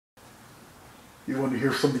You want to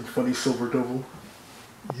hear something funny, Silver Devil?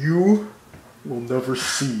 You will never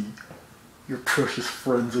see your precious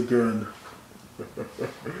friends again.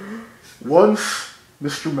 Once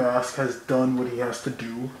Mr. M.A.S.K has done what he has to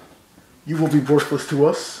do, you will be worthless to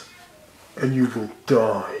us, and you will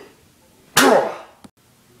die.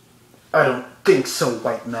 I don't think so,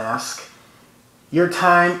 White M.A.S.K. Your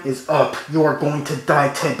time is up. You are going to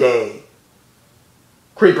die today.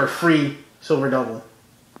 Creeper, free Silver Devil.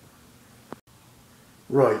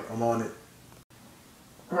 Right, I'm on it.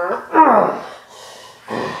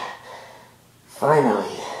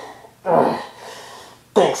 Finally.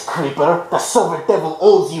 Thanks, Creeper. The Silver Devil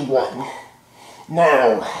owes you one.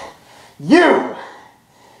 Now, you,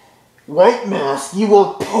 White M.A.S.K, you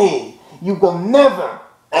will pay. You will never,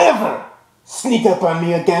 ever sneak up on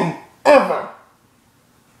me again. Ever.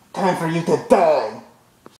 Time for you to die.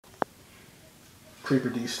 Creeper,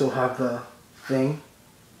 do you still have the thing?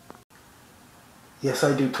 Yes,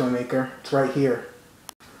 I do, Toymaker. It's right here.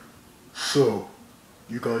 So,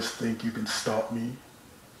 you guys think you can stop me?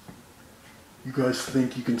 You guys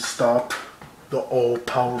think you can stop the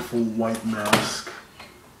all-powerful White M.A.S.K?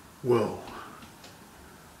 Well,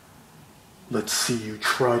 let's see you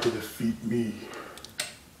try to defeat me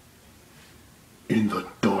in the